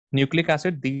Nucleic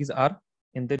acid, these are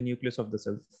in the nucleus of the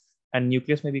cell, and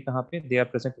nucleus may be kahan pe? They are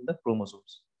present in the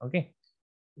chromosomes. Okay,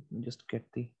 let me just get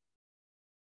the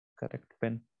correct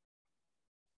pen.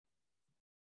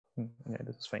 Yeah,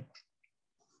 this is fine.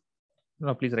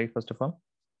 Now please write first of all.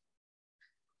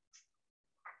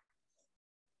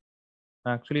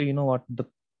 Actually, you know what, the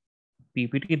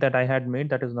PPT that I had made,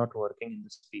 that is not working in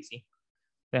this PC.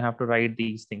 They have to write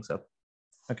these things up.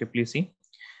 Okay, please see.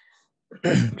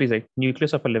 Please write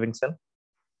nucleus of a living cell.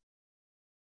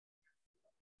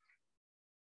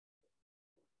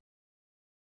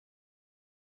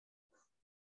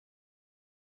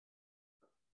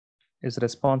 Is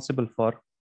responsible for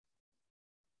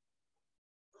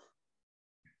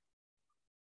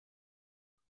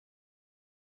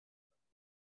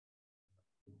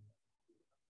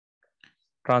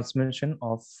transmission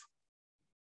of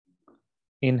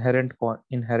inherent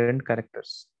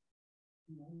characters.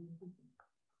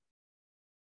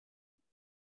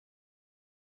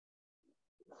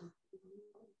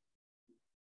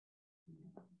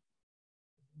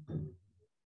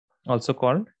 Also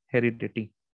called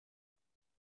heredity.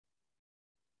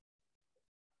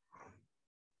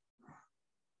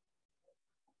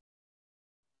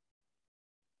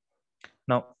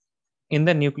 Now, in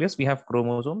the nucleus, we have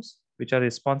chromosomes, which are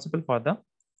responsible for the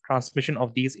transmission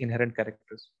of these inherent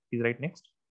characters. Please write next.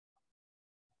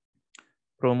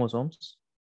 Chromosomes.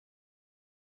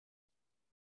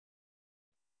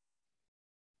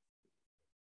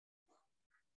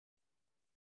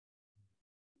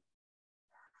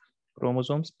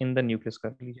 Chromosomes in the nucleus.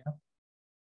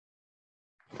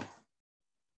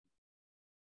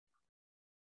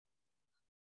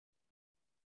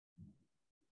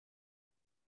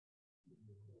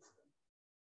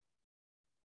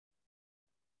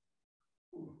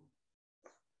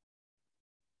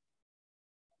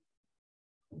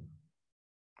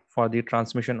 For the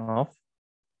transmission of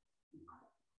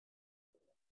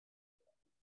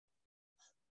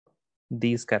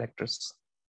these characters.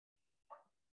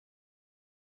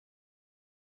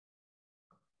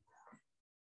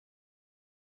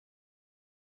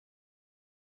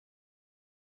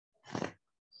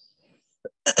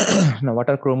 Now, what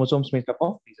are chromosomes made up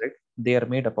of? Right? They are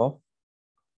made up of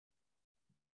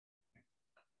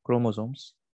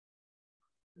chromosomes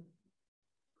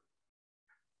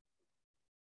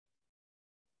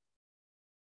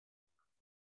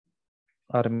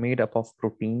are made up of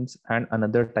proteins and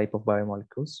another type of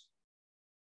biomolecules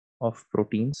of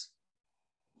proteins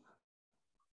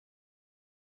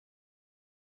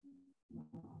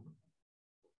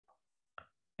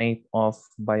type of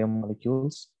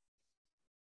biomolecules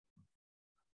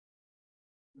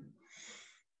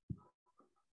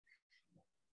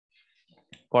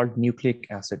called nucleic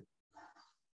acid.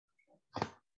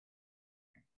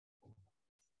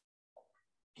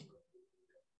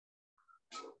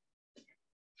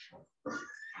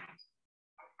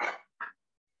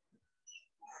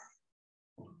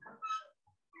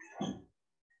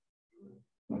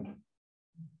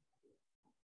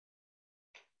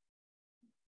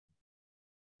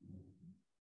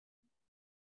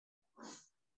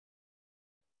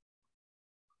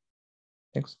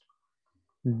 Next,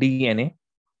 DNA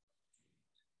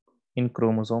in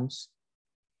chromosomes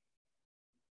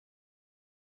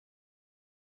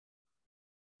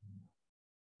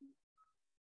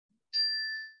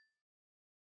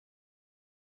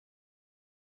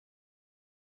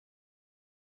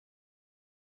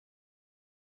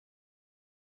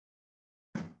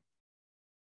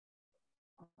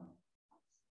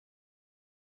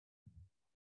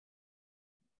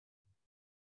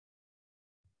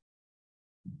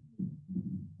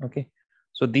Okay,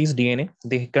 so these DNA,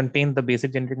 they contain the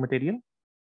basic genetic material.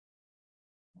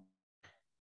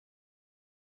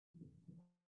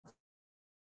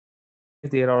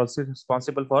 They are also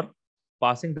responsible for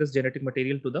passing this genetic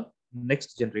material to the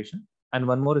next generation. And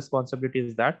one more responsibility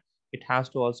is that it has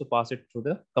to also pass it through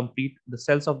the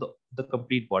cells of the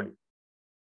complete body.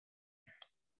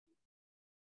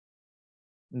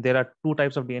 There are two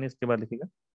types of DNA.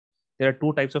 There are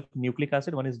two types of nucleic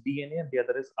acid. One is DNA and the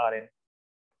other is RNA.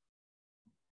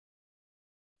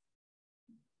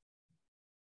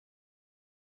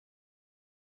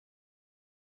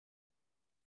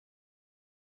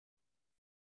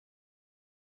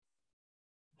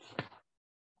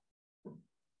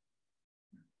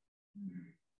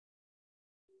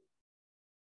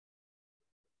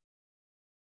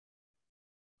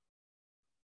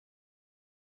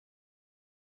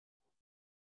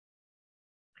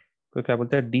 तो क्या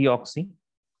बोलते हैं deoxy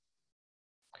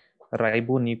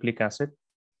ribonucleic acid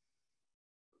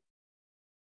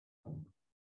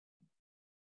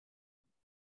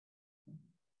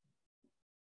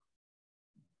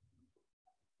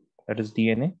that is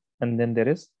DNA, and then there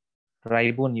is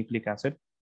ribonucleic acid.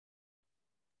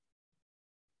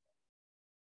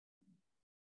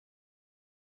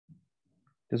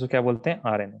 इसको क्या बोलते हैं?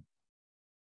 RNA.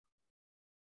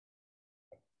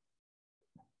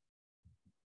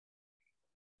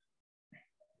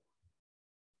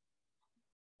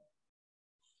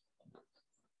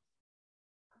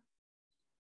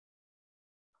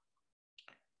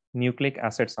 Nucleic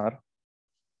acids are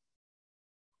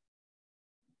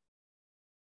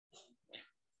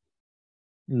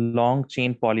long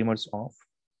chain polymers of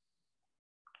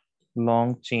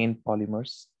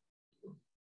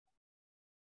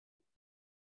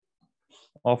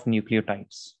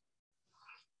nucleotides.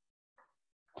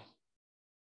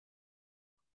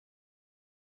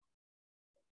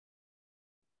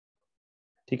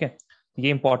 ठीक है, ये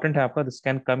इंपॉर्टेंट है आपका. This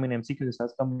can come in MCQ, this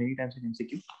has come many times in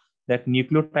MCQ, that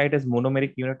nucleotide is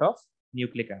monomeric unit of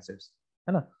nucleic acids,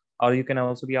 है ना. और you can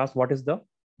also be asked what is the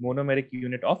monomeric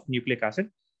unit of nucleic acid,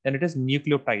 then it is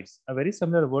nucleotides. A very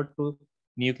similar word to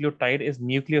nucleotide is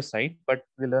nucleoside, but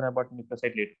we'll learn about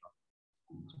nucleoside later on.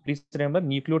 So please remember,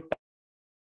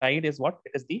 nucleotide is what?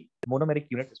 It is the monomeric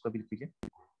unit. इसको भी लिख लीजिए.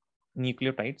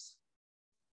 Nucleotides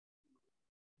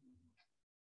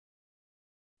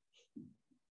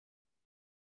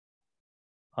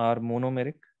are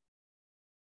monomeric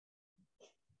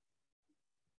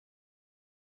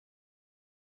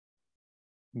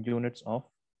units of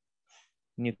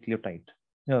nucleotide.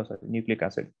 No, sorry, nucleic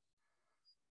acid.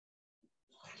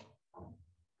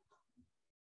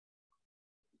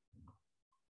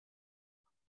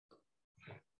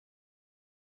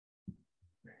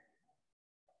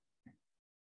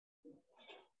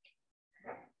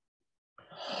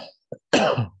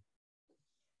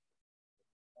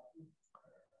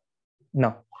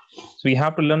 Now, so we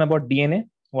have to learn about DNA.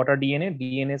 What are DNA?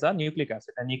 DNAs are nucleic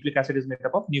acid, and nucleic acid is made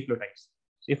up of nucleotides.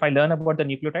 So if I learn about the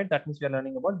nucleotide, that means we are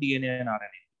learning about DNA and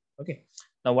RNA. Okay.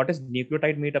 Now, what is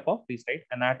nucleotide made up of? Please write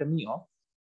anatomy of.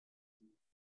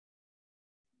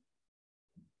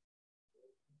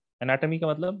 Anatomy का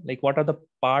मतलब like what are the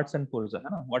parts and pores, है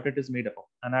ना? What it is made up of.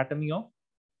 Anatomy of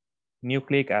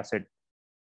nucleic acid.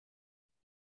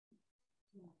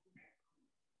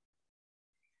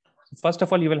 First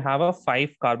of all, you will have a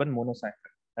 5-carbon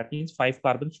monosaccharide. That means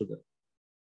 5-carbon sugar.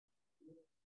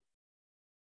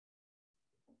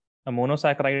 A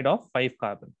monosaccharide of 5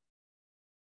 carbon.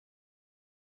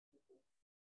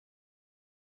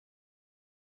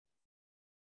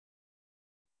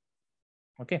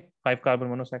 Okay, 5-carbon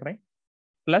monosaccharide.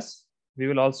 Plus, we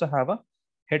will also have a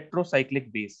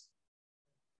heterocyclic base.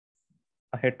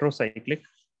 A heterocyclic.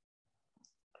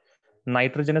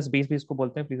 Nitrogenous base भी इसको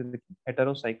बोलते हैं. Please लिखिए.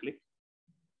 Heterocyclic.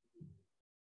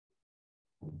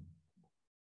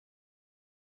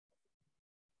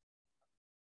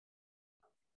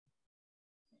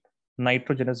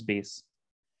 Nitrogenous base.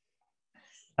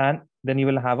 And then you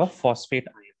will have a phosphate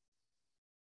ion.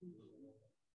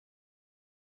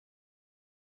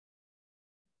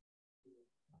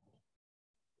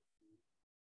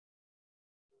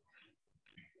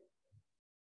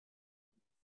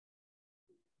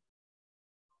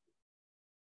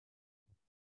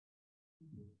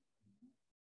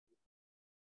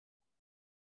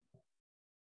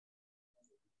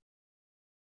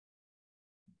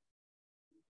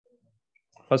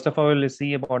 First of all, we'll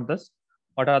see about this.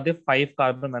 What are the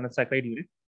 5-carbon monosaccharide unit?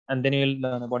 And then you'll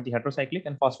learn about the heterocyclic,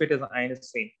 and phosphate is ion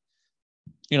is same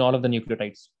in all of the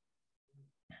nucleotides.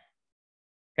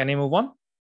 Can I move on?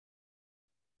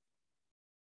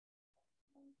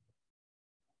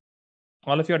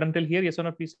 All of you are done till here? Yes or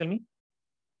no? Please tell me.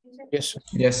 Yes.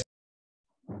 Yes.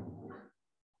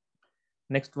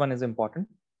 Next one is important.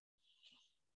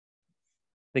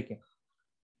 Okay.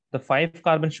 The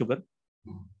 5-carbon sugar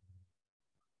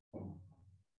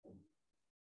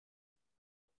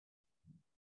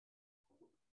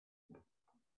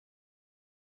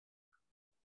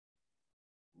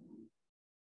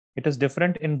it is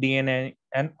different in DNA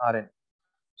and RNA.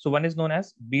 So one is known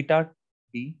as beta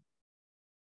D.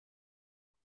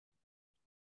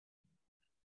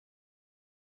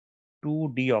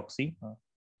 Two deoxy.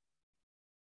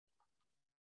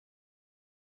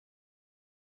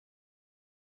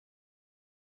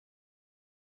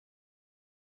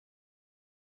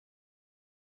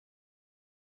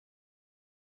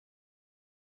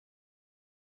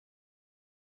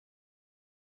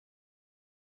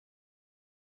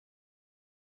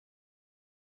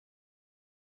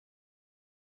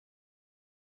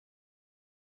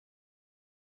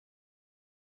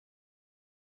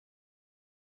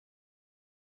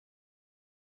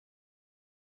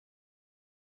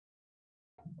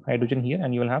 Hydrogen here,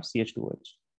 and you will have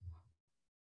CH2OH.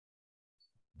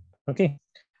 Okay.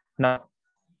 Now,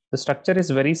 the structure is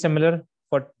very similar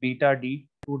for beta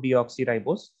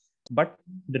D2-deoxyribose, but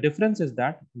the difference is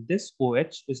that this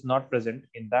OH is not present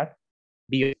in that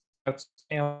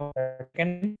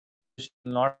deoxy,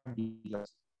 not deoxy.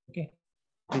 Okay.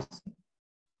 Please.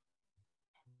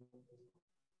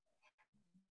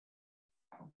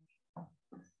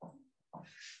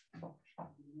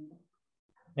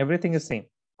 Everything is same.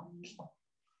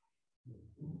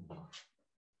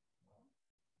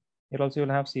 Here also you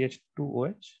will have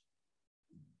CH2OH,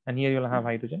 and here you will have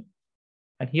hydrogen,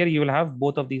 and here you will have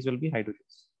both of these will be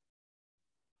hydrogens.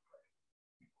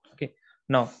 Okay.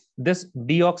 Now this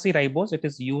deoxyribose, it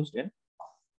is used in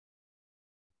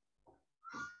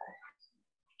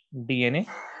DNA,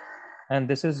 and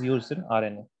this is used in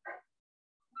RNA.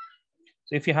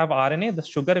 So if you have RNA, the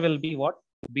sugar will be what?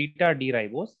 Beta D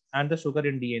ribose, and the sugar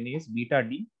in DNA is beta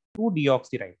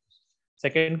D2-deoxyribose.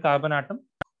 Second carbon atom,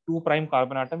 2'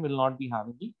 carbon atom will not be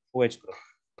having the OH group.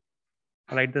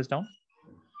 Write this down.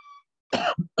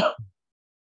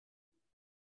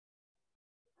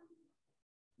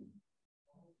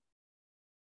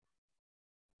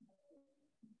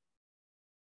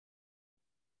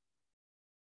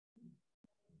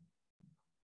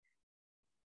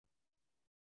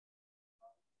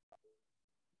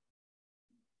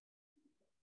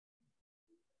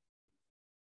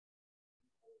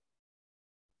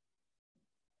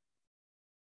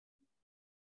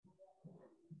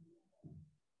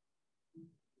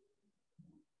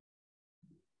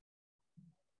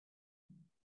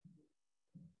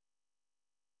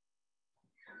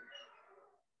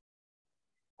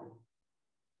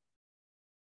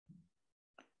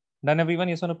 Done, everyone?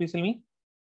 Yes or no? Please tell me.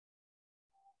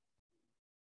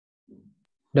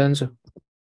 Done, sir.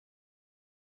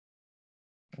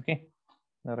 Okay.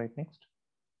 All right. Next.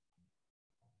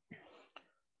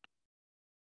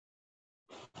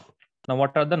 Now,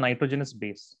 what are the nitrogenous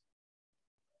base?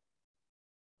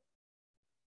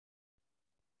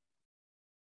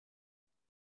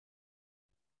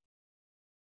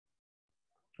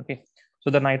 Okay.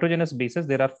 So the nitrogenous bases,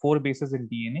 there are 4 bases in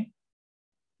DNA.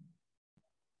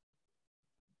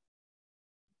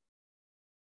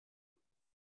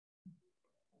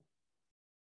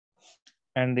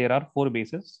 And there are 4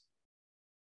 bases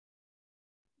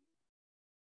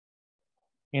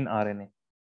in RNA.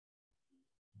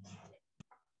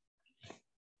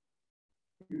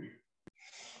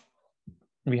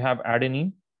 We have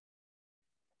adenine,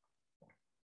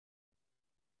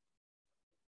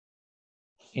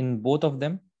 in both of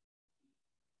them.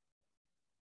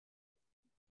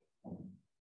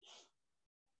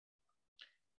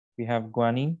 We have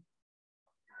guanine.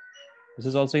 This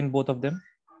is also in both of them.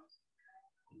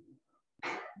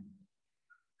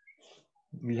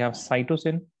 We have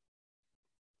cytosine.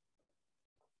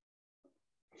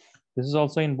 This is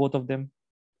also in both of them.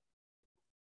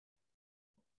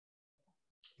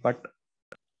 But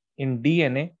in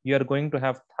DNA, you are going to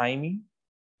have thymine,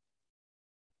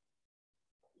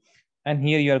 and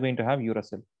here you are going to have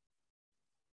uracil.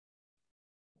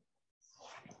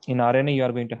 In RNA, you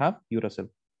are going to have uracil.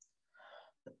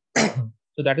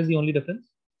 So that is the only difference.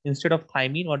 Instead of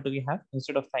thymine, what do we have?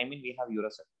 Instead of thymine, we have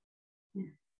uracil.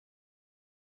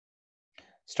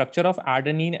 Structure of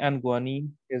adenine and guanine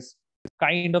is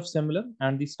kind of similar,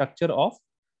 and the structure of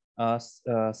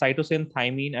cytosine,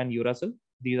 thymine, and uracil,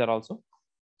 these are also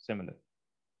similar.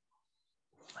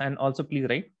 And also, please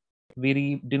write,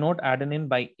 we denote adenine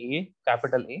by A,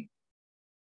 capital A,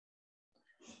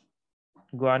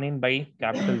 guanine by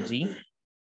capital G,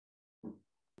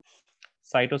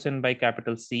 cytosine by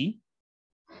capital C,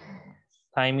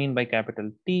 thymine by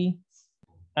capital T,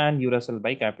 and uracil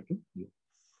by capital U.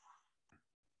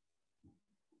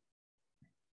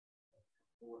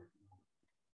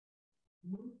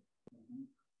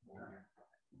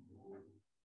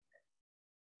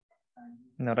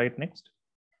 Now write next.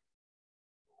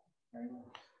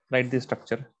 Write the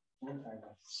structure.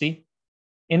 See,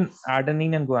 in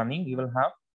adenine and guanine, you will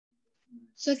have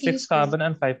 6 carbon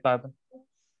and 5 carbon.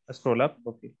 Scroll up.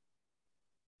 Okay.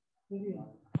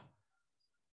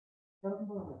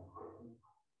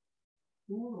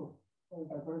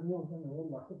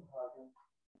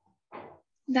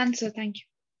 Done, sir. Thank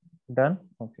you. Done?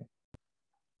 Okay.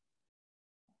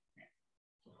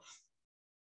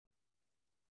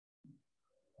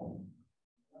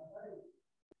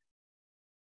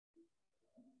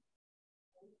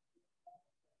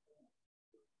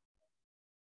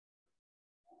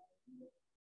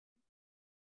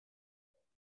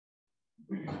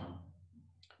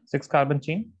 Six carbon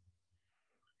chain,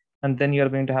 and then you are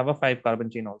going to have a 5 carbon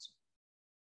chain also.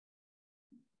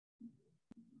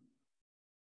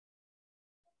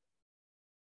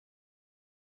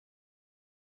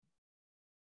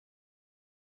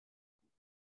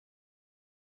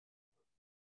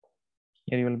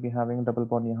 Here you will be having a double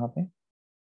bond यहाँ पे,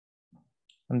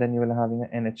 and then you will having an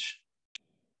NH.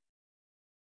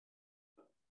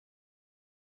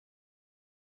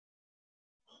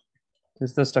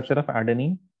 This is the structure of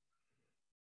adenine.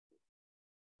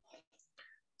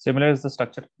 Similar is the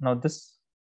structure. Now this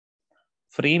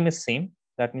frame is same.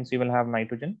 That means you will have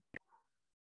nitrogen.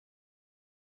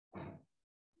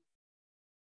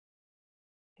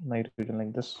 Nitrogen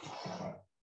like this.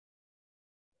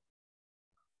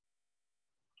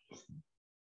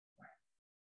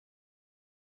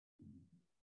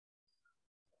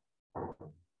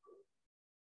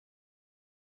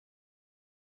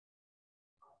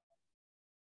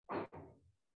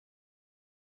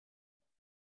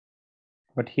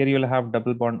 But here you will have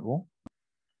double bond O.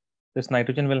 This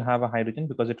nitrogen will have a hydrogen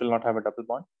because it will not have a double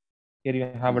bond. Here you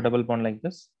have a double bond like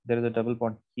this. There is a double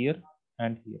bond here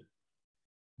and here.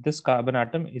 This carbon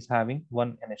atom is having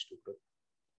one NH2 group.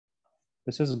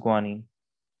 This is guanine.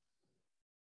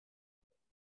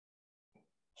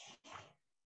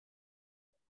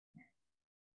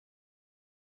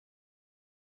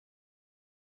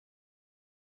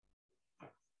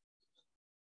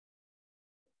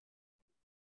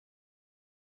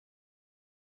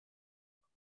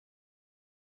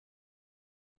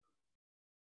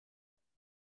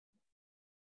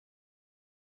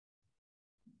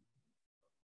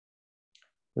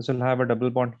 This will have a double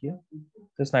bond here.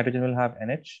 This nitrogen will have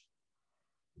NH.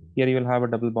 Here you will have a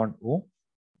double bond O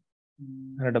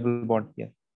and a double bond here.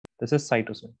 This is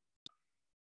cytosine.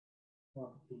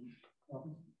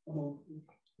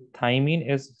 Thymine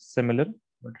is similar,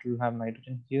 but it will have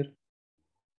nitrogen here.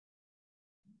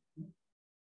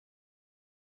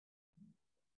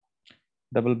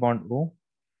 Double bond O,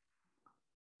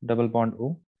 double bond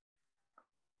O.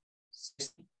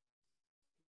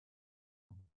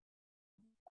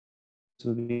 This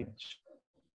will be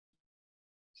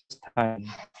thymine.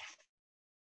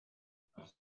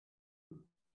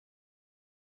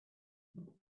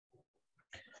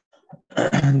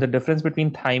 The difference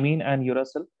between thymine and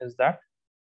uracil is that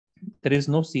there is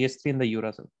no CH3 in the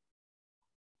uracil.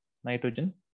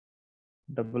 Nitrogen,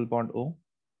 double bond O,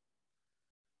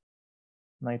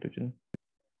 nitrogen,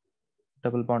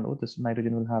 double bond O. This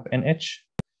nitrogen will have NH.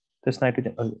 This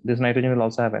nitrogen will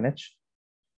also have NH.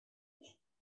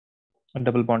 A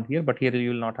double bond here, but here you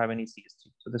will not have any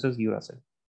CH3. So this is uracil.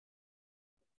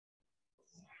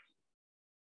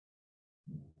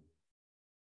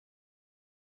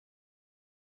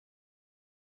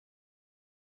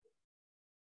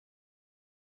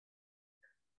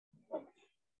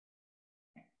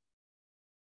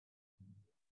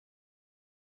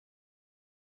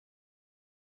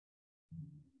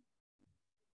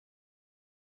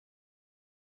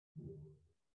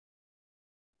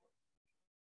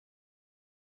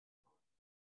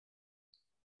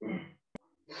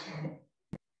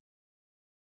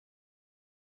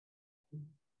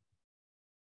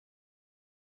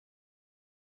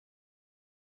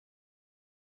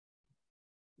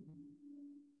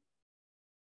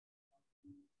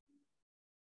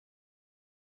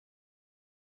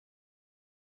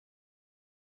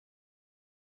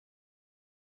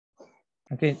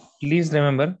 Okay, please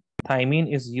remember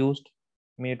thymine is used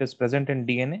when it is present in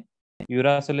DNA.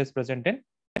 Uracil is present in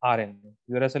RNA.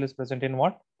 Uracil is present in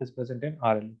what? Is present in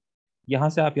RNA. यहाँ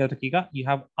से आप याद रखिएगा, you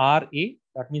have RA,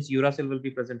 that means uracil will be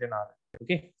present in RNA.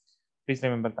 Okay, please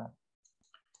remember that.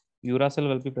 Uracil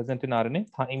will be present in RNA,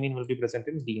 thymine will be present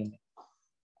in DNA.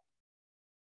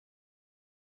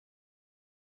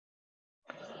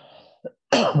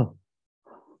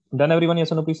 Done everyone?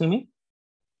 Yes or no? Please tell me.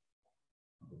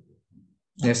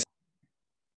 Yes.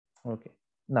 Okay.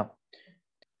 Now,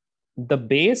 the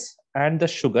base and the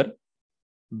sugar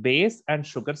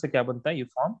से क्या बनता है? You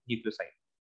form nucleoside.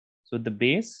 So the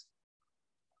base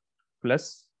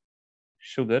plus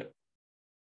sugar,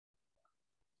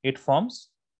 it forms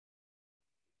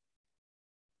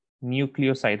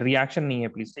nucleoside. Reaction नहीं है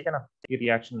please, ठीक है ना? ये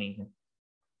रिएक्शन नहीं है.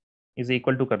 Is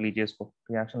equal to कर लीजिए इसको,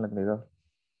 रिएक्शन लग जाएगा.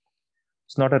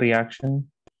 It's not a reaction.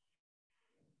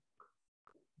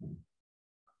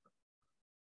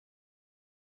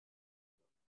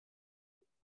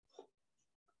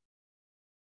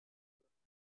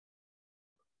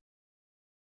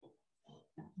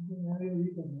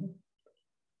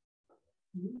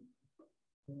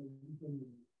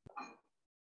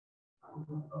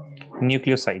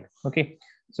 Nucleoside. Okay,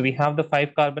 so we have the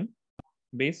 5 carbon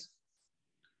base.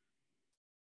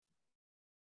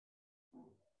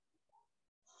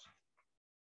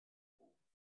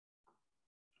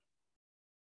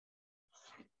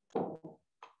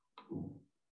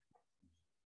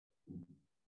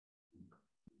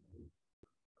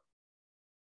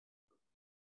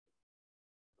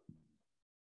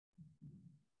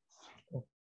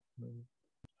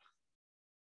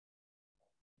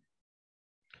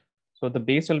 So the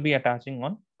base will be attaching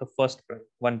on the first prime,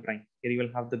 1 prime. Here you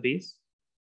will have the base.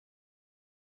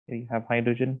 Here you have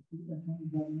hydrogen.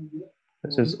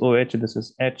 This is OH, this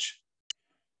is H.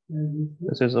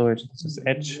 This is OH, this is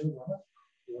H.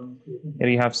 Here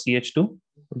you have CH2,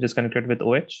 which is connected with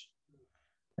OH.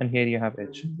 And here you have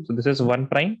H. So this is 1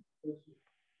 prime,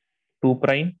 2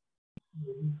 prime,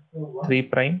 3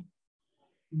 prime,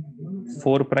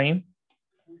 4 prime,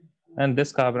 and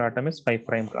this carbon atom is 5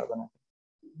 prime carbon atom.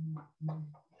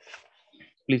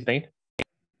 Please write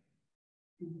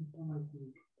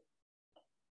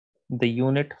the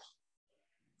unit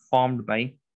formed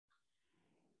by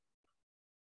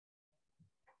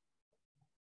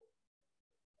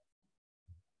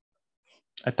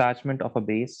attachment of a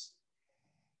base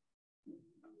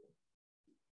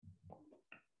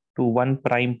to 1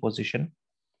 prime position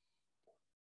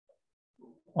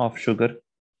of sugar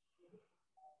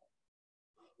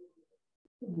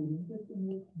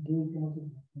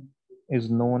is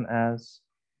known as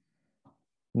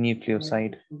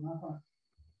nucleoside.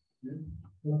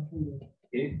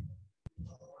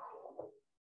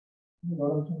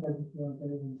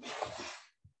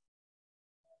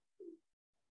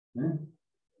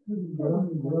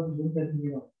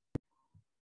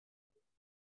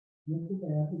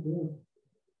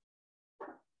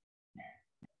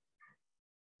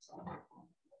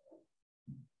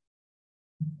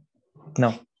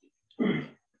 Now,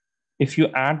 if you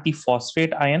add the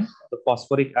phosphate ion, the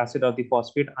phosphoric acid or the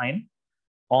phosphate ion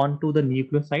onto the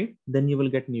nucleoside, then you will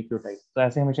get nucleotide. So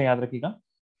ऐसे हमेशा याद रखिएगा.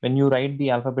 When you write the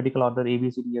alphabetical order A, B,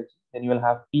 C, D, F, G, then you will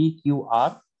have P, Q,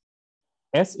 R,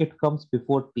 S. It comes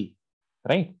before T,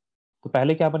 right? तो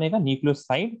पहले क्या बनेगा?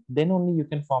 Nucleoside. Then only you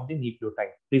can form the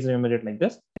nucleotide. Please remember it like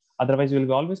this. Otherwise, you will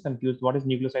be always confused. What is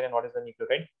nucleoside and what is the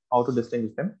nucleotide? How to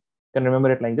distinguish them? You can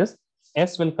remember it like this.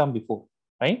 S will come before,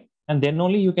 right? And then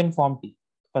only you can form T.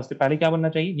 First, पहले क्या बनना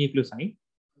चाहिए? Nucleoside.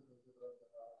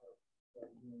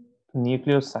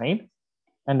 Nucleoside.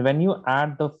 And when you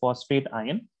add the phosphate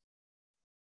ion,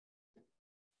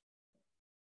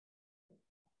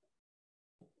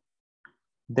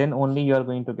 then only you are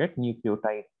going to get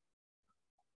nucleotide.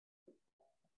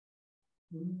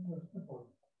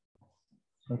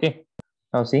 Okay.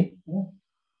 Now see.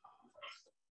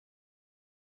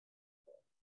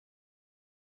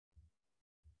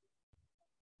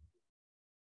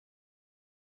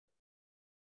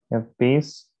 You have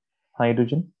base,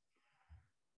 hydrogen,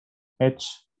 H,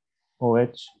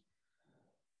 OH,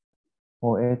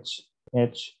 OH,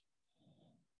 H,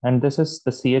 and this is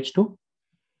the CH2.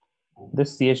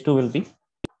 This CH2 will be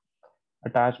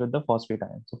attached with the phosphate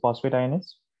ion. So phosphate ion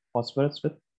is phosphorus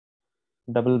with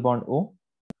double bond O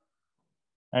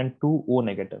and 2 O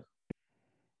negative.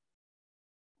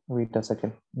 Wait a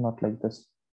second, not like this.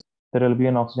 There will be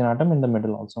an oxygen atom in the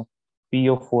middle also,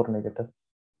 PO4 negative.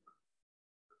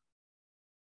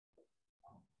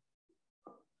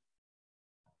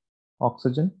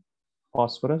 Oxygen,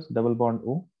 phosphorus, double bond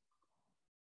O,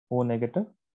 O negative,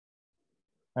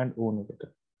 and O negative.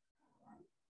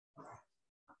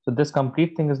 So this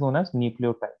complete thing is known as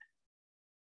nucleotide.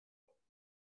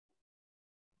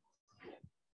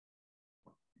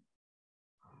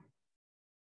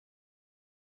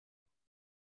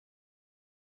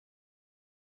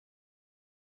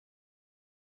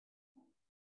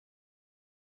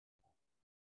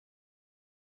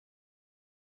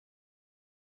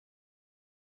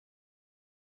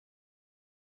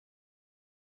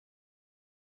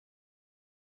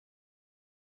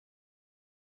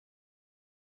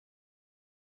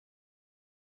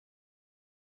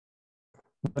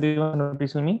 What do you want to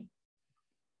notice with me?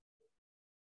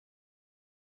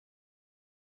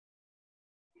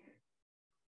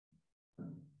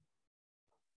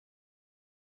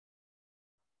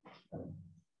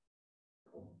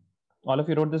 All of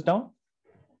you wrote this down?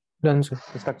 Done, sir.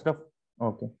 The structure of,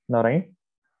 okay, now right.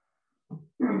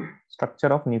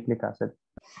 Structure of nucleic acid.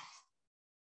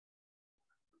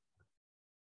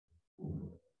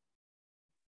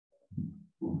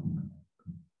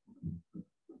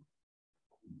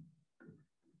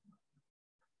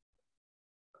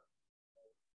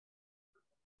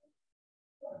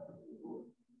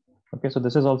 Okay, so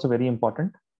this is also very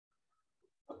important.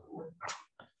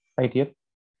 Right here.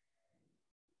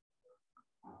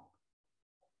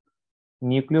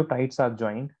 Nucleotides are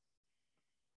joined.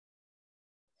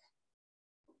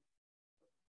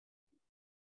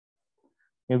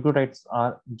 Nucleotides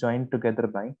are joined together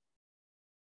by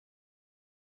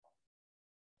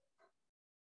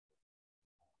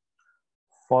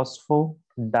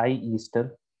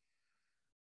phosphodiester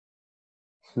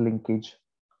linkage.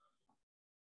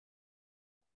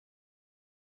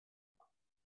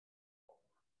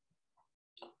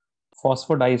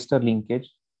 Phosphodiester linkage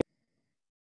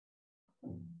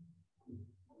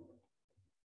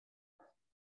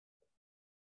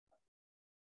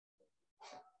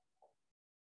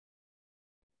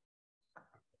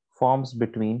forms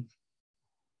between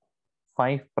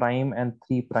 5' and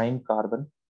 3'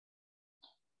 carbon,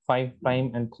 5'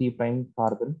 and 3'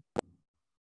 carbon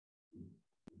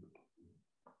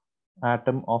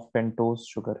atom of pentose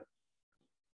sugar.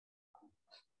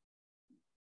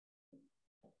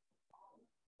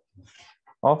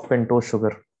 Of pentose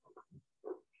sugar.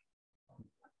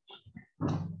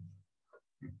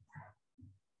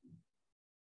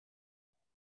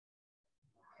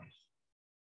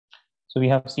 So we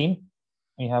have seen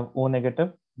we have O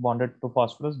negative bonded to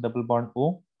phosphorus, double bond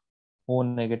O, O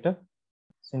negative,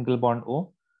 single bond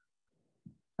O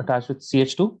attached with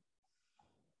CH2.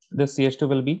 This CH2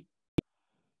 will be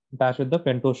attached with the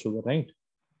pentose sugar, right?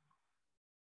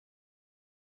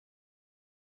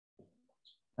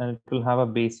 And it will have a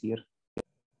base here.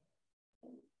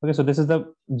 Okay, so this is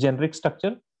the generic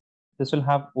structure. This will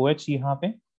have OH यहाँ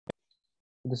पे.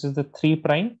 This is the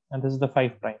 3' and this is the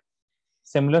 5'.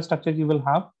 Similar structure you will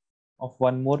have of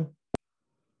one more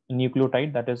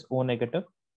nucleotide, that is O negative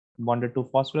bonded to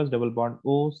phosphorus, double bond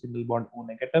O, single bond O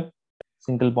negative,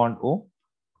 single bond O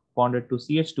bonded to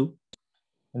CH2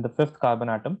 in the 5th carbon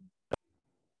atom.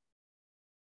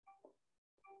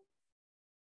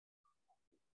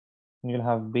 You'll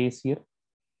have base here.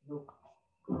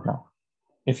 Now,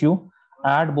 if you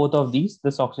add both of these,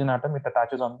 this oxygen atom, it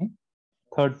attaches on the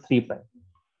 3rd 3'.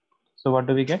 So what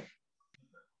do we get?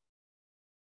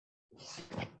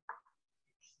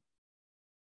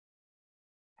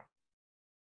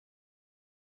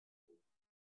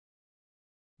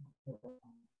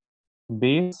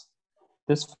 Base,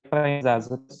 this 5' is as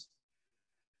it is.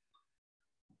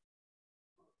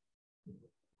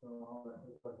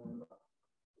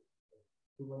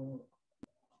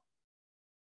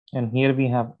 And here we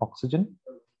have oxygen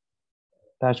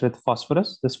attached with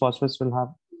phosphorus. This phosphorus will have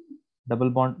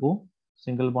double bond O,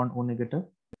 single bond O negative,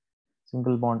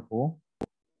 single bond O,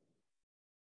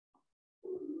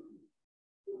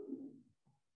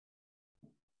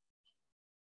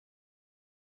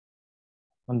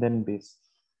 and then base.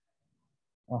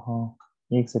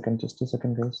 एक second, just a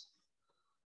second, guys.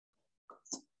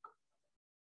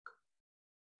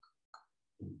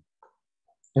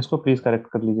 इसको please correct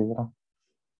कर लीजिए जरा.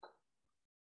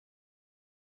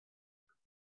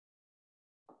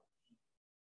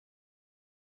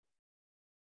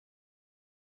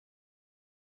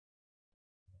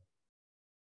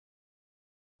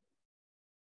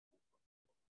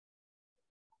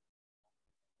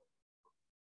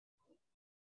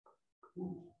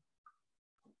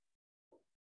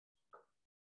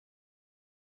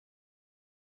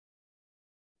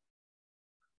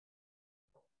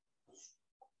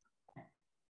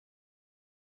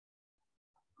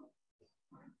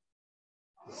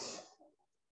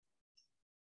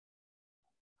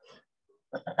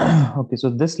 Okay, so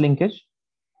this linkage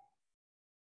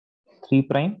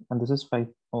 3' and this is 5.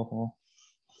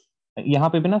 यहाँ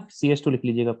पे भी ना CH2 लिख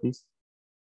लीजिएगा please.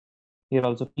 Here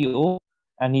also PO,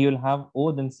 and you will have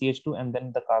O, then CH2, and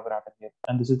then the carbon atom here,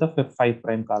 and this is the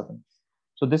 5' carbon.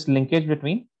 So this linkage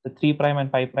between the 3'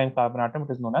 and 5' carbon atom,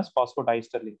 it is known as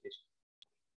phosphodiester linkage.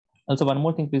 Also, one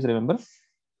more thing, please remember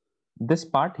this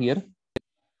part here.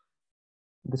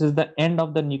 This is the end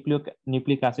of the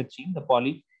nucleic acid chain, the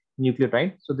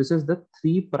polynucleotide. So this is the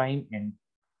 3' end.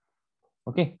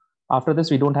 Okay. After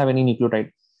this, we don't have any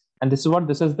nucleotide. And this is what?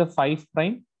 This is the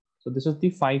 5'. So this is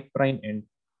the 5' end.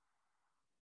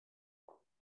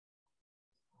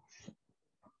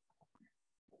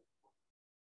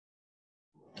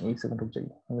 एक second रुक जाइए,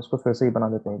 हम इसको फिर से ही बना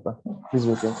देते हैं एक बार. Please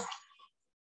wait.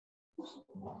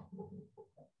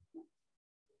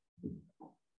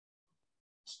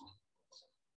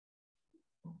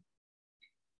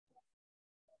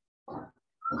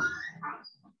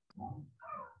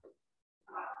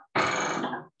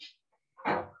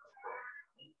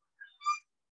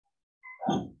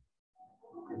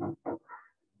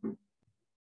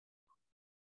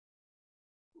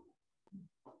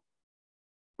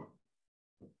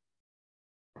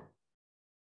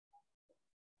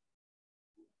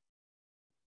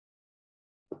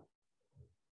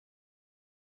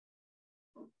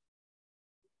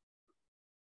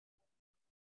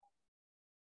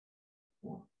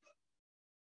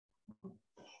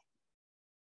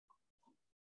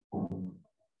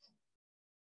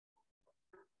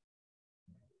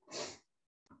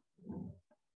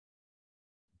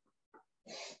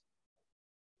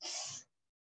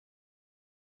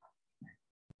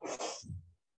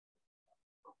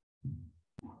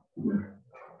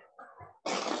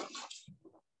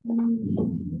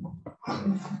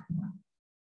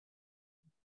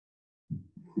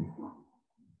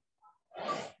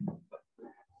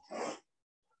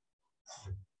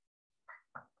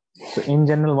 So in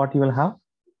general, what you will have?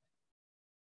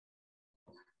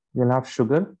 You will have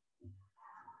sugar.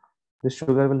 The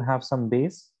sugar will have some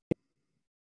base.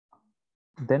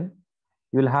 Then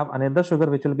you will have another sugar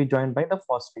which will be joined by the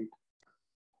phosphate.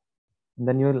 And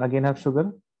then you will again have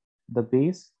sugar, the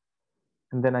base,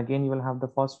 and then again you will have the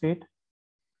phosphate,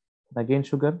 again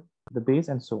sugar, the base,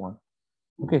 and so on.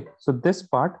 Okay, so this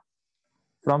part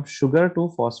from sugar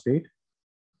to phosphate,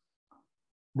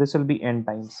 this will be n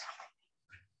times.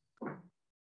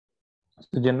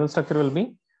 So general structure will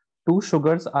be two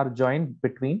sugars are joined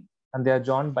between, and they are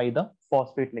joined by the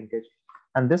phosphate linkage.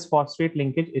 And this phosphate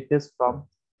linkage, it is from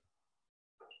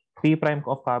 3'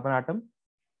 of carbon atom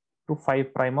to 5'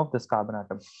 of this carbon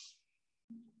atom.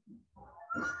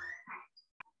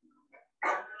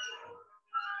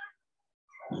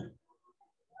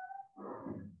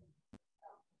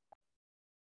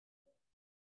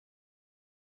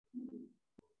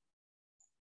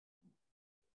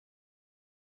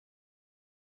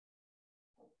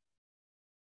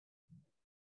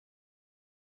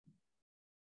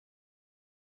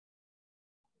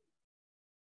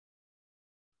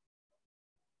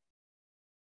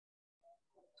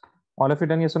 All of you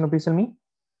done? Yes or no? Please tell me.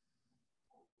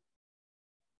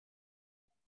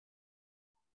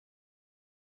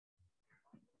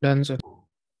 Done, sir.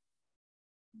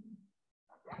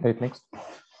 Right, next.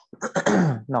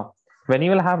 Now, when you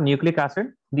will have nucleic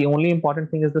acid, the only important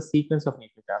thing is the sequence of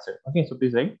nucleic acid. Okay, so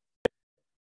please write.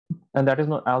 And that is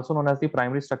also known as the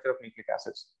primary structure of nucleic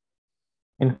acids.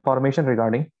 Information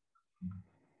regarding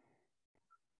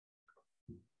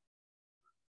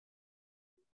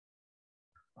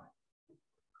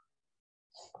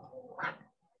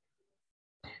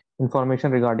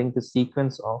the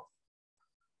sequence of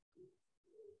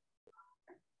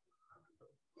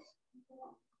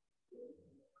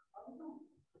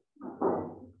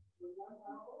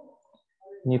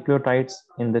nucleotides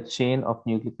in the chain of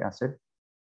nucleic acid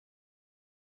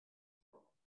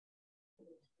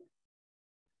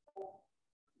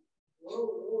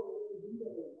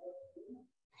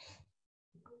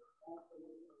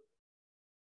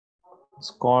is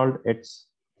called its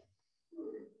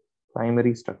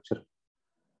primary structure.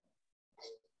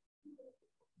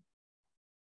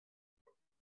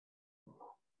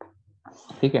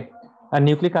 ठीक है. And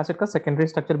nucleic acid का secondary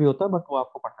structure भी होता है, but वो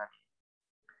आपको पढ़ना नहीं.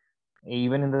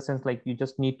 Even in the sense like you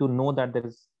just need to know that there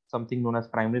is something known as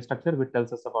primary structure which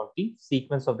tells us about the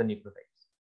sequence of the nucleotides.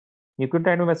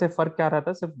 Nucleotide में वैसे फर्क क्या रहता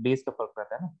है? सिर्फ बेस का फर्क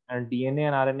रहता है ना. एंड डीएनए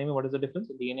एंड आरएनए में what is the difference?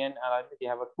 DNA and RNA they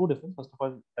have to difference. First of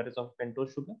all that is of pentose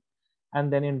sugar,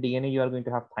 and then in DNA you are going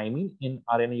to have thymine, in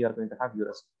RNA you are going to have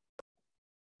uracil.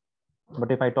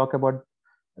 But if I talk about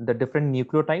the different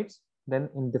nucleotides, then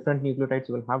in different nucleotides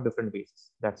you will have different bases.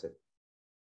 That's it.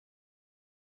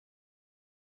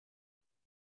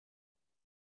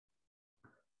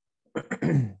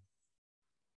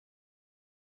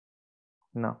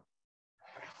 Now,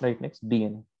 right, next,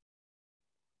 DNA.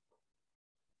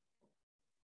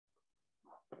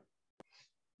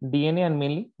 DNA, and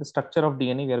mainly the structure of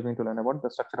DNA, we are going to learn about the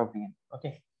structure of DNA.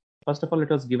 Okay, first of all, it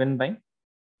was given by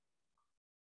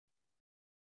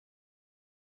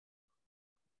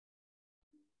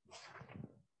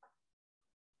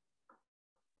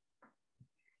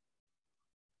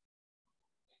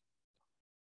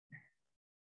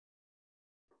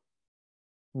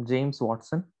James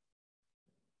Watson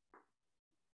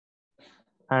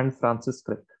and Francis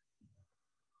Crick.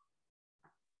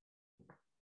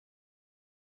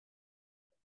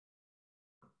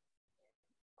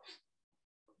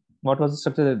 What was the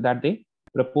structure that they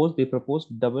proposed? They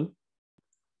proposed double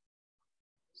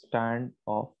strand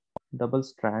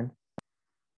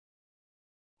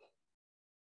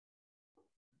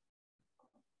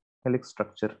helix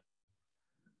structure.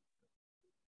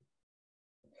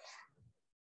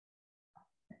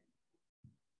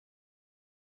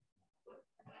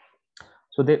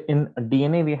 So in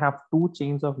DNA we have two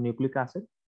chains of nucleic acid,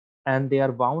 and they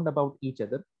are wound about each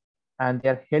other, and they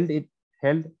are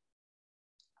held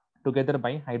together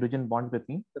by hydrogen bond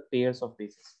between the pairs of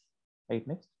bases. Right,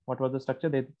 next, what was the structure?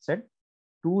 They said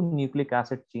two nucleic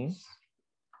acid chains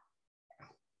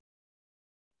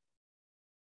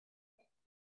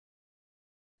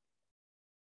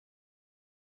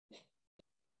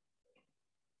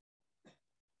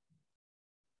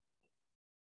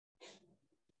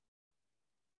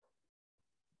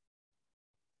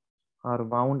are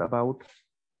wound about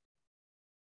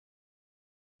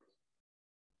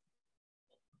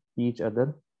each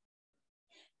other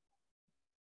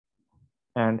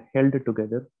and held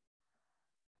together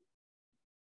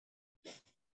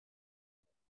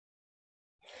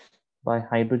by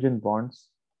hydrogen bonds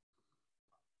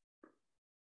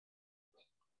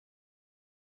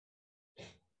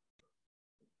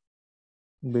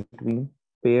between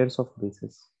pairs of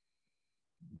bases.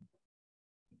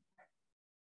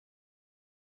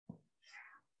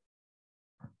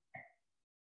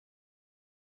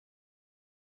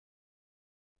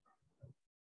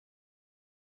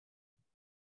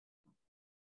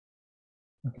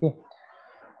 Okay.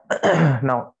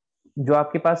 Now जो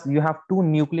आपके पास you have two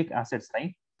nucleic acids,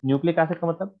 right? Nucleic acid का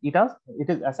मतलब it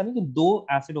is ऐसा नहीं कि दो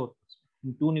acid होते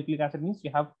हैं. Two nucleic acid means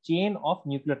you have chain of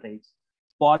nucleotides.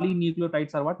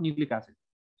 Polynucleotides are what? Nucleic acid.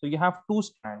 So you have two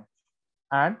strands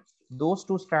and those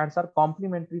two strands are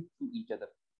complementary to each other.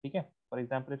 ठीक है? For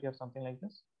example, if you have something like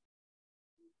this.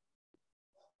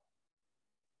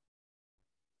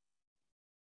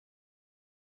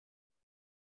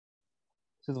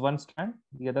 This is one strand,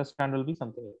 the other strand will be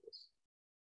something like this.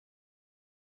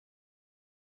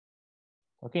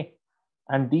 Okay,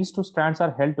 and these two strands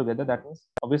are held together. That means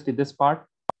obviously this part,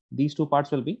 these two parts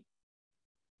will be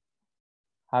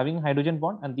having hydrogen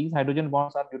bond, and these hydrogen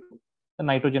bonds are due to the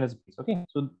nitrogenous base. Okay,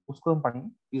 so usko hum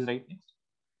padhenge. Please write next.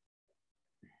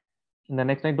 In the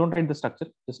next line, don't write the structure,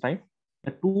 just write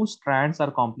the two strands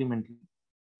are complementary.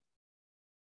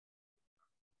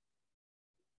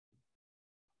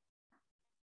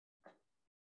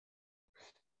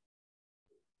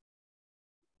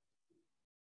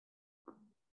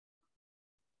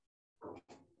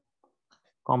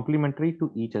 Complementary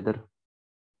to each other.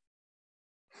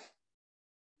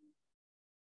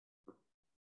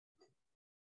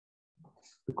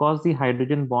 Because the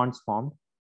hydrogen bonds formed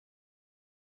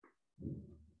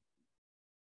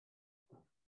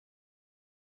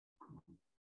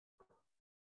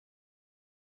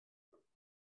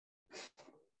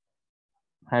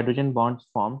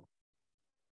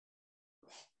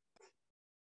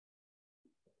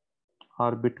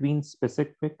are between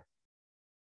specific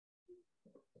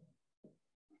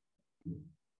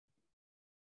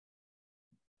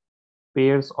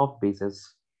pairs of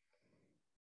bases.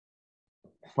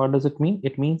 What does it mean?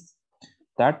 It means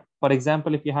that, for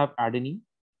example, if you have adenine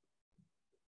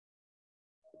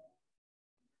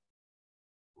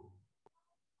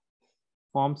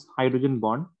forms hydrogen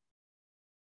bond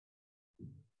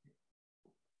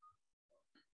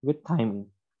with thymine,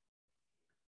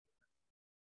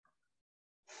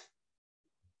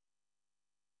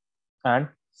 and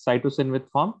cytosine with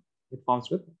it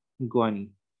forms with guanine,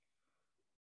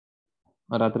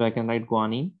 or rather I can write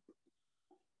guanine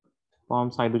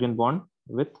forms hydrogen bond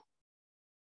with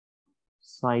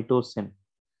cytosine.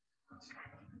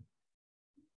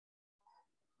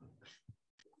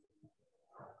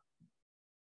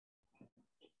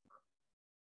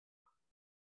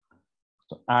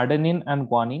 So adenine and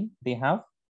guanine, they have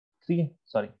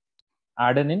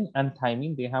adenine and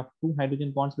thymine, they have two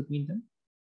hydrogen bonds between them.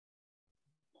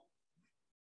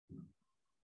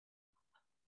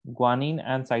 Guanine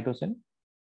and cytosine,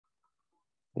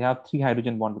 they have three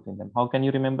hydrogen bonds between them. How can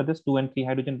you remember this? 2 and 3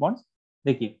 hydrogen bonds.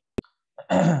 देखिए,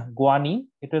 guanine,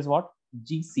 it is what?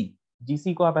 GC.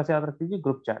 GC को आप ऐसे याद रख लीजिए,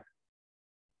 group chat.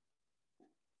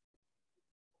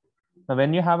 Now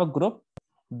when you have a group,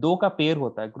 दो का pair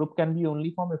होता है. Group can be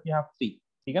only formed if you have 3.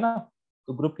 ठीक है ना?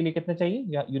 तो ग्रुप के लिए कितने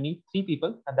चाहिए? You need 3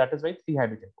 people and that is why 3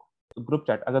 hydrogen bonds. तो ग्रुप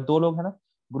चैट, अगर दो लोग हैं ना,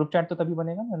 ग्रुप चैट तो तभी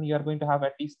बनेगा when you are going to have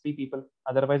at least 3 people.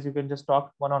 Otherwise you can just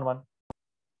talk one on one.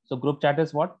 So group chat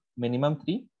is what? Minimum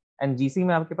 3. And GC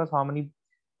में आपके पास how many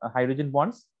hydrogen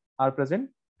bonds are present?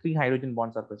 3 hydrogen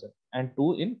bonds are present and 2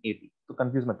 in AT. तो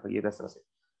confuse मत होइए इस तरह से.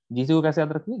 GC को कैसे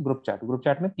याद रखिए? Group chat. ग्रुप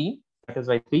चैट में 3, that is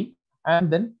why 3,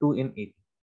 and then 2 in AT.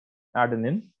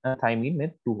 Adenine and thymine में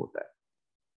 2 होता है.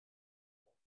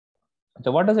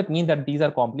 So what does it mean that these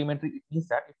are complementary? It means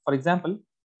that if, for example,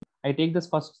 I take this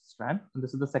first strand and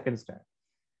this is the second strand.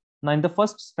 Now in the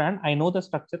first strand, I know the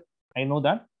structure. I know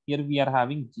that here we are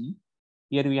having G,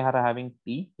 here we are having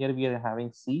T, here we are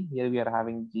having C, here we are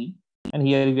having G, and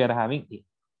here we are having A.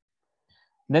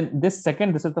 Then this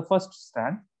is the first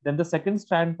strand. Then the second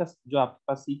strand का जो आपके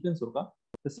पास sequence होगा,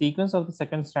 the sequence of the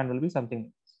second strand will be something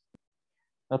like this.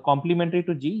 Now complementary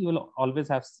to G, you will always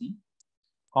have C.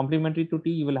 Complementary to T,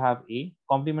 you will have A.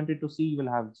 Complementary to C, you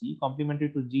will have G. Complementary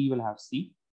to G, you will have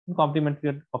C. And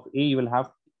complementary of A, you will have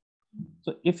T.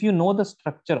 So if you know the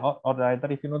structure, or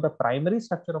rather if you know the primary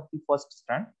structure of the first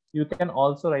strand, you can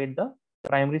also write the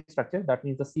primary structure. That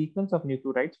means the sequence of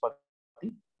nucleotides for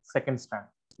the second strand.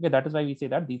 Okay, that is why we say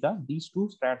that these two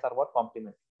strands are what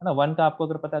complement. है ना, 1 का आपको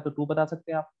अगर पता है तो 2 बता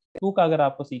सकते हैं आप. 2 का अगर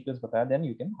आपको sequence पता है, then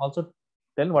you can also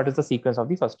tell what is the sequence of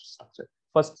the first structure,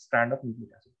 first strand of nucleic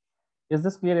acid. Is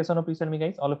this clear? Yes or no? Please tell me,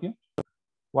 guys, all of you.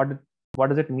 What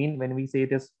does it mean when we say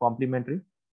it is complementary?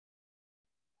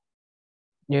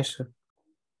 Yes, sir.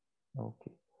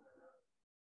 Okay.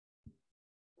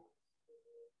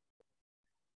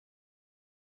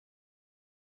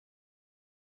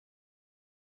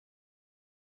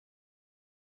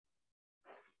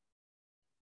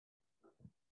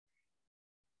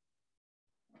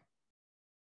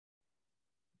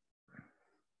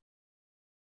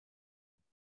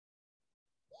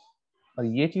 और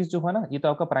ये चीज जो है ना, ये तो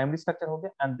आपका primary structure हो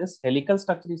गया, एंड दिस हेलिकल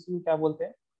स्ट्रक्चर इसी को क्या बोलते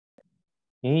हैं?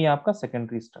 यही आपका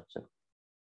secondary structure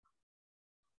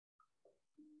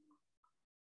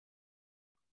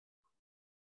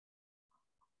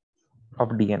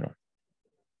of DNA.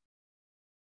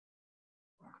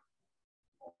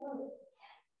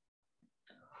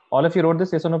 All of you wrote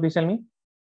this, yes or no? Please tell me.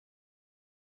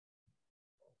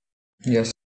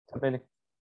 Yes.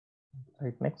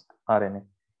 Right, next, RNA.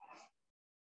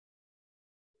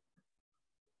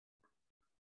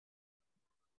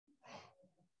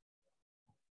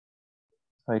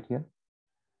 Right here.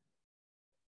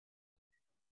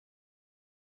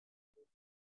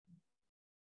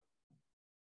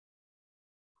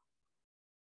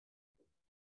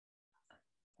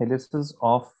 Helices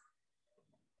of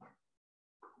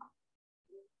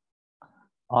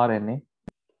RNA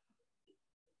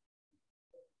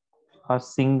are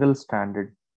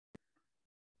single-stranded.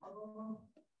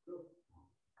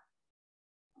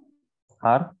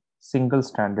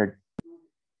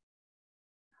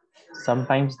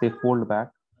 Sometimes they fold back.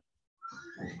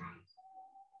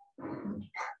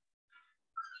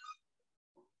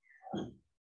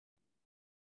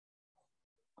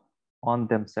 On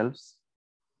themselves.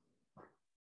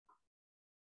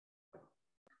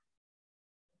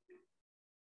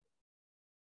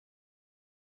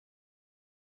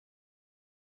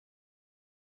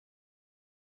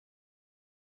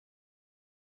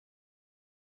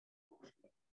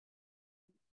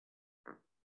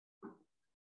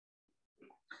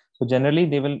 So generally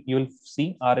you will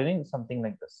see RNA something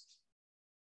like this.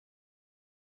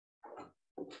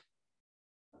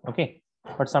 Okay,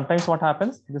 but sometimes what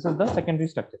happens, this is the secondary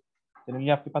structure. Generally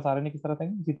आपके पास RNA किस तरह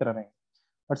रहेंगे, इसी तरह रहेंगे.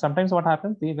 But sometimes what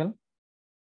happens, they will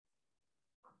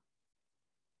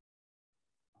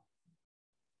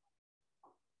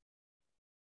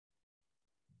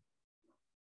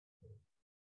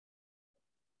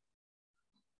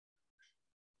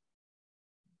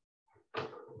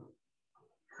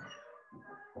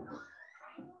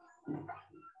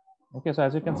okay, so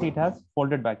as you can see, it has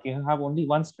folded back. You have only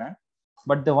one strand,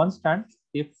 but the one strand,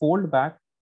 they fold back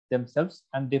themselves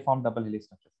and they form double helix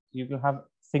structure. So you will have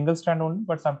single strand only,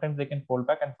 but sometimes they can fold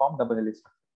back and form double helix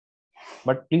structure.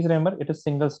 But please remember, it is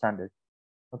single stranded.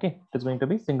 Okay, it is going to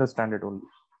be single stranded only.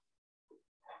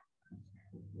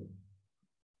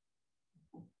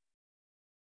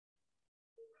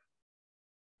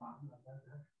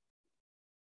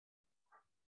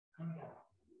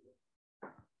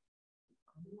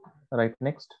 Right,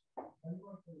 next.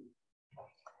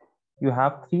 You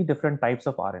have 3 different types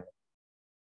of RNA.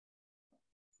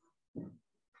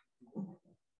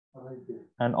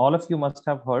 And all of you must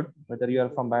have heard, whether you are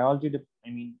from biology, I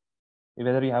mean,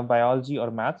 whether you have biology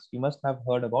or maths, you must have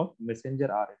heard about messenger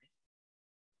RNA.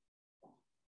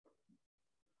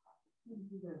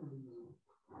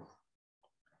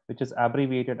 Which is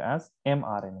abbreviated as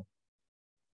mRNA.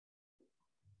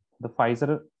 The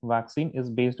Pfizer vaccine is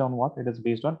based on what? It is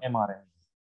based on mRNA.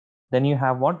 Then you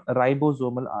have what?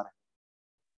 Ribosomal RNA.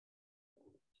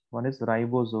 One is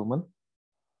ribosomal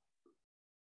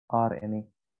RNA.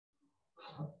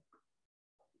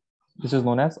 This is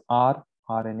known as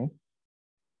rRNA.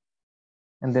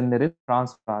 And then there is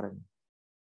transfer RNA.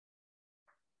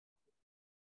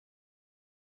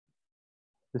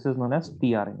 This is known as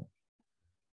tRNA.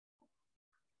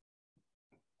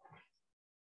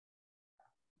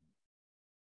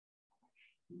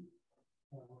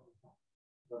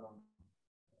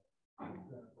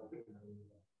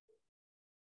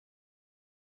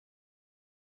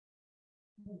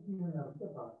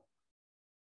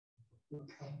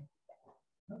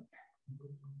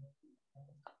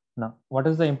 Now, what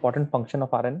is the important function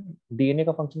of RNA? DNA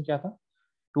का function क्या था?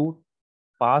 To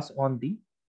pass on the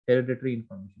hereditary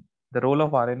information. The role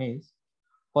of RNA is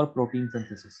for protein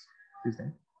synthesis. Please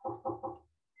then.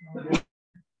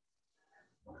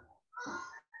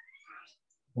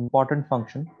 Important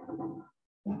function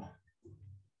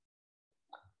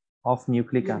of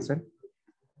nucleic acid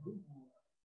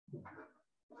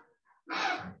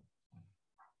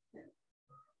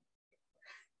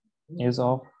is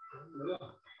of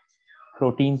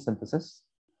protein synthesis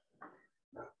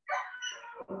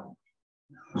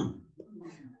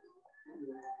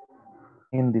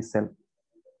in the cell.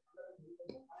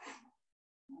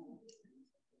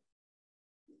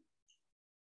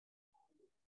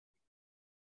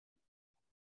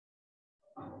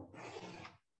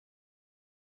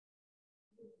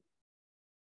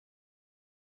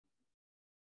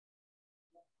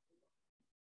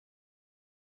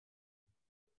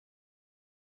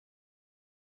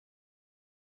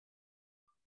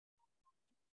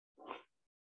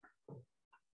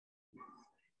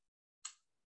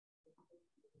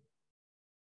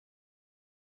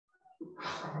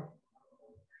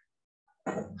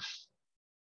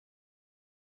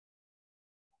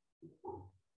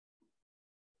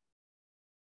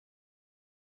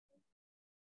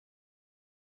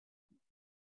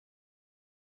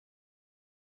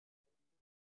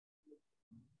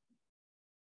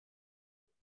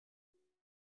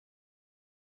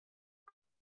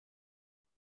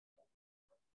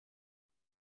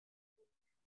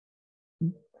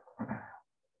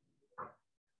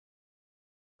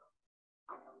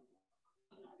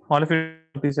 All of you,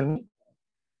 please tell me.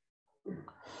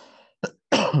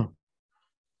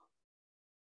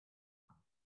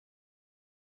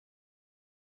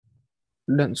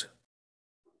 Done, sir.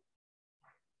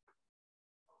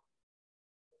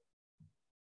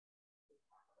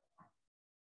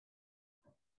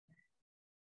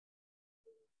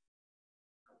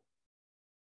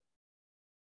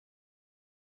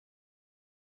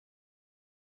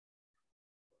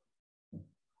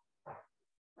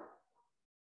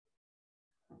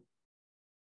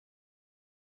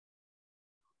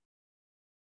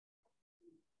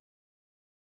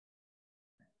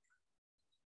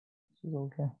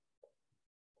 Okay.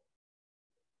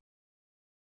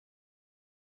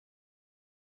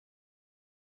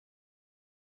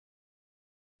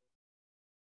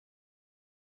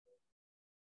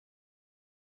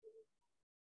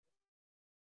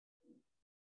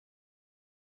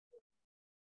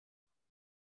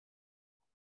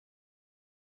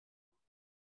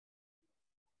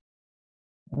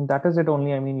 That is it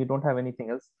only. I mean, you don't have anything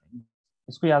else.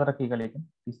 इसको याद रखिएगा लेकिन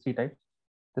these three types.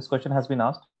 This question has been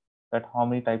asked that how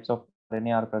many types of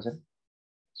RNA are present.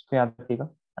 इसको याद रखिएगा.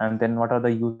 And then what are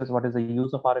the uses? What is the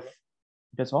use of RNA?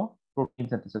 It is for protein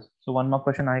synthesis. So one more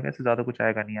question आएगा, इससे ज़्यादा कुछ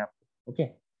आएगा नहीं आपको. Okay.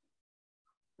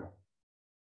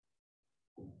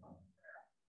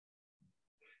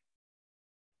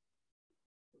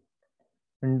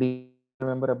 And do you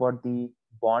remember about the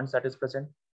bonds that is present?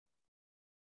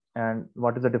 And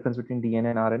what is the difference between DNA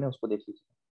and RNA? उसको देख लीजिए.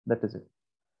 That is it.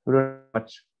 We don't have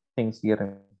much things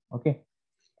here. Okay.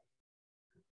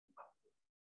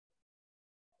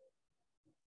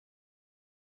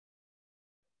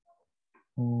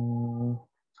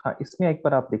 हाँ, इसमें एक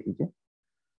बार आप देख लीजिए.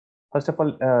 First of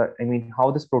all, I mean, how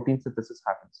this protein synthesis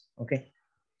happens. Okay.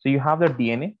 So you have the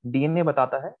DNA. DNA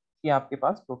बताता है कि आपके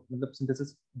पास मतलब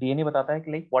synthesis DNA बताता है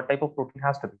कि like what type of protein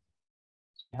has to be.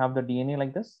 So you have the DNA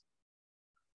like this.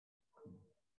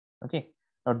 Okay.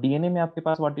 Now DNA में आपके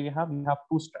पास what do you have? You have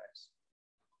two strands.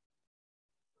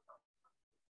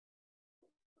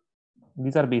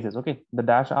 These are bases. Okay. The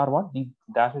dash are what? The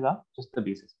dashes are just the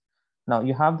bases. Now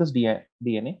you have this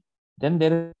DNA. Then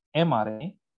there is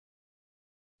mRNA,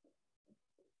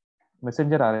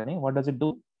 messenger RNA. What does it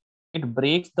do? It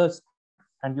breaks the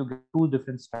and you get two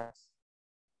different strands.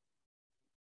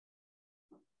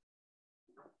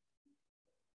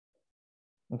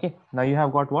 Okay, now you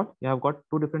have got what? You have got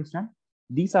two different strands.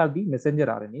 These are the messenger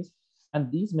RNAs,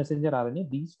 and these messenger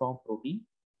RNA, these form protein,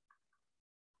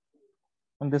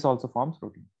 and this also forms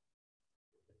protein.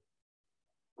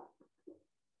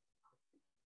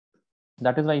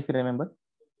 That is why, if you remember,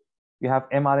 you have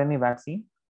mRNA vaccine.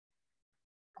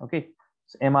 Okay,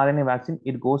 so mRNA vaccine,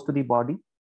 it goes to the body.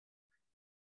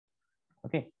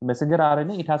 Okay, messenger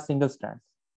RNA, it has single strands,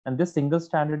 and this single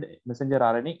stranded messenger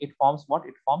RNA, it forms what?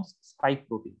 It forms spike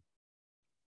protein.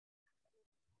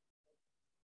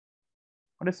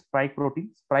 What is spike protein?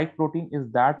 Spike protein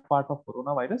is that part of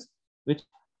coronavirus which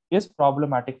is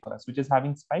problematic for us, which is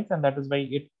having spikes, and that is why it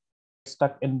gets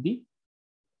stuck in the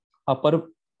upper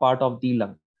part of the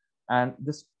lung. And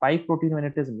this spike protein, when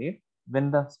it is made, when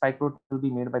the spike protein will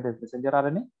be made by the messenger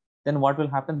RNA, then what will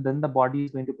happen? Then the body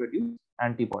is going to produce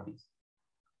antibodies.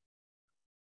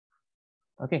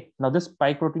 Okay, now this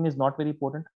spike protein is not very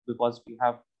potent because we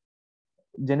have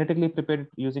genetically prepared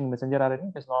using messenger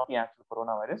RNA. It is not the actual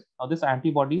coronavirus. Now this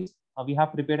antibodies, we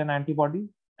have prepared an antibody,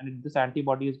 and this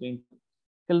antibody is going to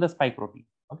kill the spike protein.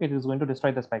 Okay, it is going to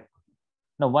destroy the spike protein.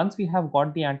 Now once we have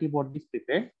got the antibodies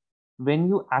prepared, when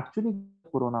you actually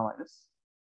get coronavirus,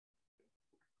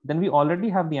 then we already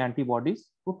have the antibodies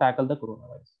to tackle the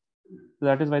coronavirus. So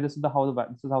that is why this is how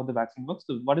the vaccine works.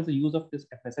 So what is the use of this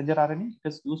messenger RNA? It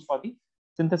is used for the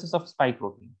synthesis of spike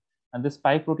protein. And this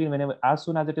spike protein, whenever as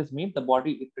soon as it is made, the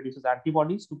body it produces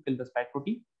antibodies to kill the spike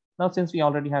protein. Now, since we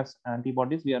already have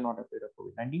antibodies, we are not afraid of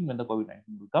COVID-19. When the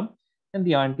COVID-19 will come, then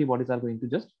the antibodies are going to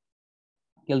just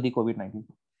kill the COVID-19.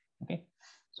 Okay.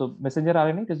 So messenger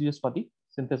RNA is used for the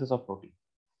synthesis of protein.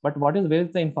 But where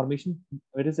is the information?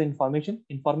 Where is the information?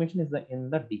 Information is in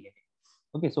the DNA.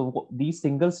 Okay, so these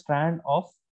single strand of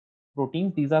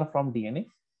proteins, these are from DNA.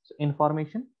 So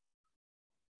information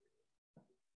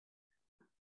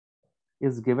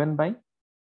is given by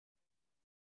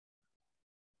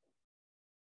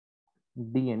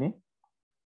DNA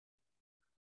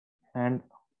and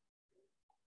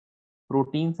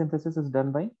protein synthesis is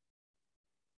done by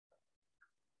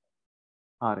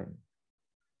RNA.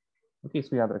 Okay,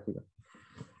 so याद रखिएगा.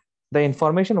 The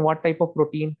information what type of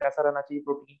protein, कैसा रहना चाहिए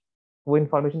protein, वो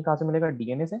information कहाँ से मिलेगा?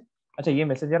 DNA से. अच्छा, ये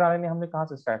messenger RNA हमने कहाँ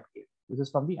से start किया? This is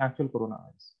from the actual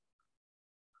coronavirus.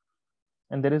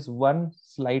 And there is one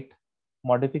slight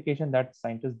modification that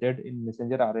scientists did in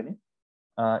messenger RNA.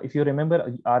 If you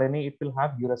remember RNA, it will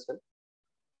have uracil.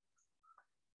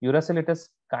 Uracil, it is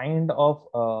kind of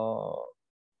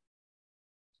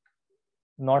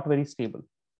not very stable.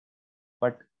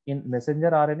 But in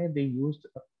messenger RNA, they used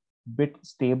a bit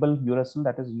stable uracil,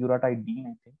 that is uratidine,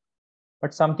 I think.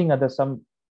 But something other, some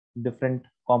different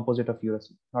composite of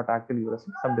uracil, not actual uracil,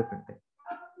 some different thing.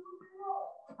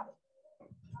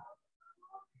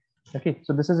 Okay,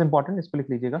 so this is important. इसको लिख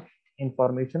लीजिएगा.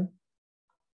 Information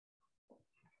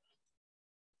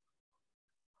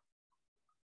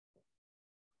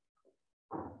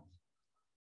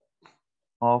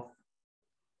of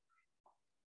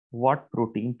what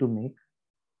protein to make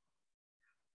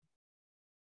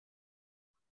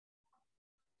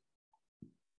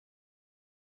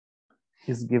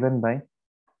is given by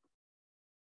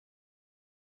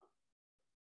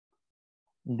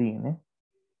DNA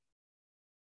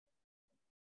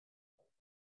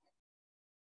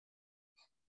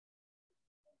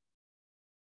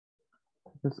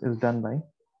this is done by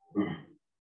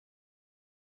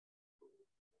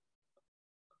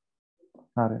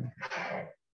RNA.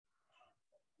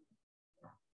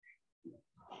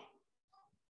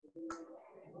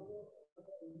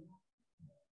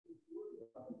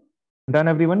 Done,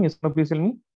 everyone? Yes, no, please tell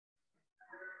me.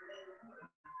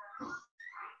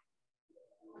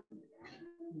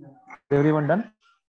 Everyone done?